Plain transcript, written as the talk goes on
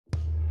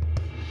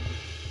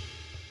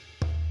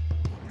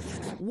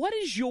What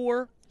is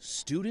your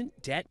student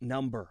debt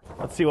number?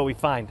 Let's see what we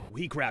find.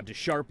 We grabbed a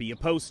Sharpie, a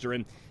poster,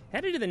 and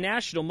headed to the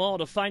National Mall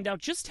to find out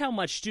just how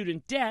much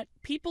student debt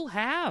people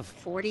have.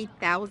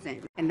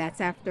 $40,000, and that's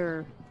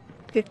after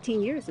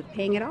 15 years of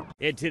paying it off.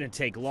 It didn't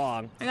take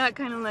long. I got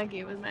kind of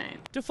lucky with mine.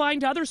 To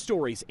find other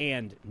stories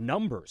and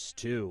numbers,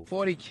 too.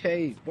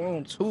 40K,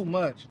 boom, too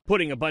much.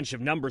 Putting a bunch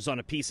of numbers on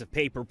a piece of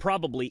paper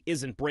probably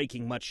isn't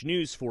breaking much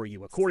news for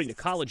you. According to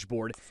College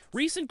Board,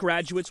 recent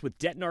graduates with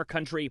debt in our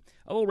country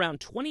owe around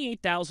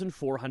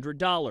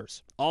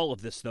 $28,400. All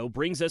of this, though,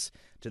 brings us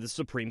to the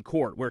Supreme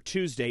Court, where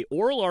Tuesday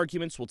oral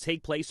arguments will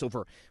take place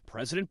over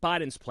President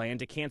Biden's plan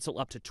to cancel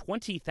up to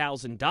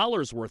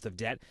 $20,000 worth of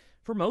debt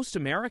for most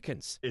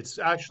Americans. It's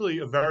actually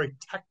a very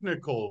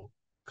technical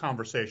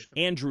conversation.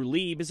 Andrew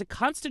Lieb is a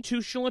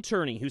constitutional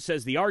attorney who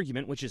says the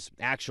argument, which is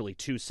actually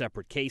two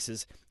separate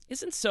cases,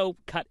 isn't so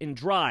cut and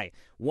dry.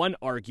 One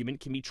argument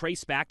can be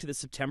traced back to the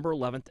September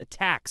 11th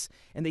attacks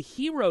and the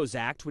HEROES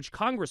Act, which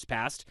Congress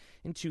passed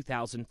in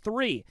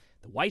 2003.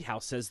 The White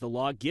House says the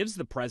law gives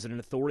the president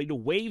authority to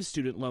waive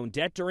student loan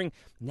debt during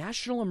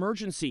national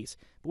emergencies.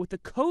 But with the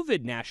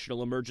COVID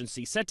national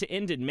emergency set to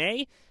end in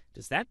May,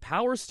 does that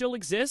power still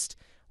exist?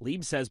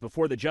 Lieb says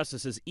before the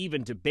justices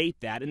even debate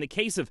that, in the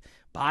case of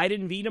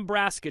Biden v.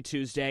 Nebraska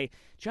Tuesday,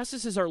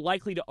 justices are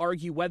likely to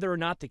argue whether or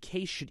not the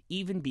case should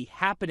even be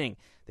happening.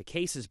 The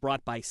case is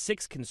brought by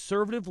 6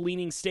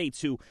 conservative-leaning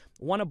states who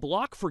want to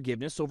block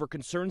forgiveness over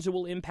concerns it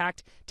will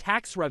impact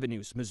tax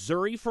revenues.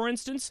 Missouri, for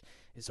instance,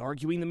 is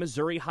arguing the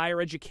Missouri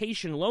Higher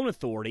Education Loan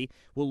Authority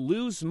will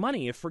lose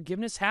money if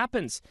forgiveness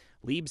happens.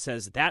 Lieb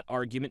says that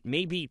argument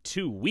may be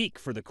too weak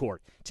for the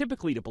court.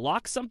 Typically, to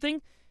block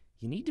something,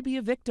 you need to be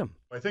a victim.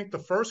 I think the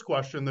first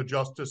question the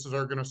justices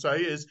are going to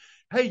say is,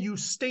 hey, you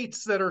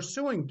states that are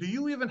suing, do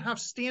you even have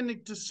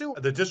standing to sue?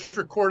 The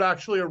district court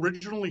actually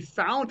originally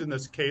found in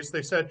this case,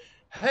 they said,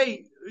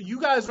 hey,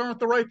 you guys aren't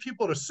the right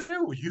people to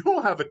sue. You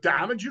don't have a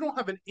damage. You don't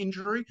have an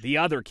injury. The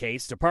other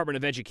case, Department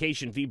of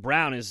Education v.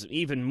 Brown, is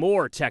even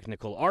more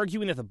technical,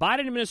 arguing that the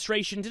Biden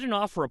administration didn't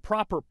offer a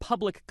proper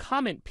public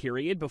comment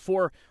period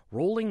before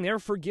rolling their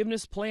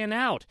forgiveness plan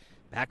out.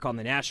 Back on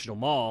the National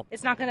Mall,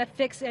 it's not going to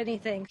fix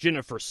anything.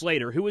 Jennifer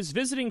Slater, who is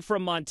visiting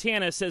from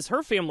Montana, says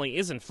her family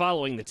isn't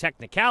following the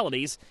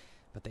technicalities,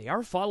 but they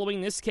are following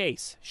this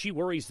case. She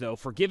worries, though,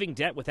 forgiving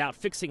debt without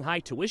fixing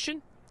high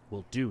tuition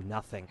will do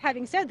nothing.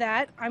 Having said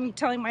that, I'm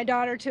telling my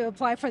daughter to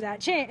apply for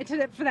that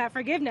for that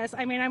forgiveness.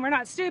 I mean, we're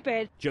not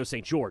stupid. Joe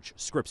St. George,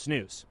 Scripps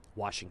News,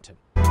 Washington.